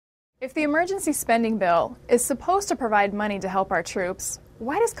If the emergency spending bill is supposed to provide money to help our troops,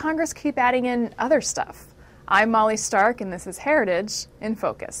 why does Congress keep adding in other stuff? I'm Molly Stark, and this is Heritage in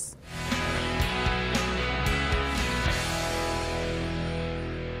Focus.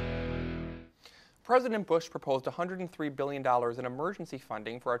 President Bush proposed $103 billion in emergency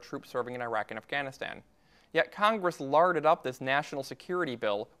funding for our troops serving in Iraq and Afghanistan. Yet Congress larded up this national security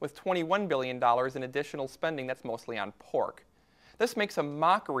bill with $21 billion in additional spending that's mostly on pork. This makes a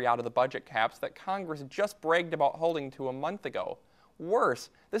mockery out of the budget caps that Congress just bragged about holding to a month ago. Worse,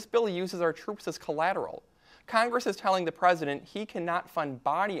 this bill uses our troops as collateral. Congress is telling the president he cannot fund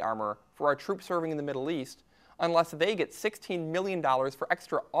body armor for our troops serving in the Middle East unless they get $16 million for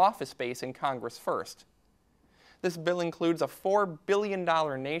extra office space in Congress first. This bill includes a $4 billion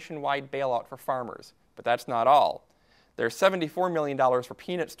nationwide bailout for farmers, but that's not all. There's $74 million for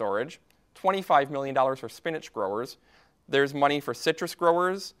peanut storage, $25 million for spinach growers. There's money for citrus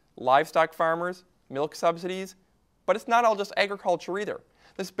growers, livestock farmers, milk subsidies, but it's not all just agriculture either.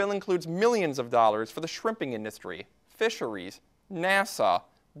 This bill includes millions of dollars for the shrimping industry, fisheries, NASA,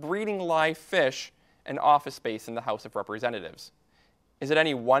 breeding live fish, and office space in the House of Representatives. Is it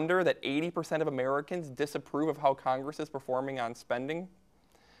any wonder that 80% of Americans disapprove of how Congress is performing on spending?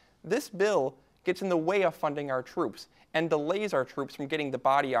 This bill gets in the way of funding our troops and delays our troops from getting the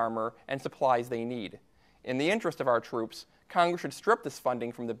body armor and supplies they need. In the interest of our troops, Congress should strip this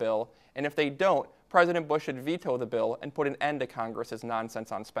funding from the bill, and if they don't, President Bush should veto the bill and put an end to Congress's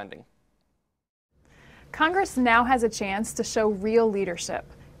nonsense on spending. Congress now has a chance to show real leadership.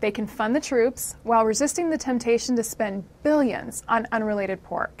 They can fund the troops while resisting the temptation to spend billions on unrelated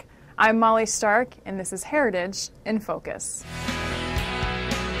pork. I'm Molly Stark, and this is Heritage in Focus.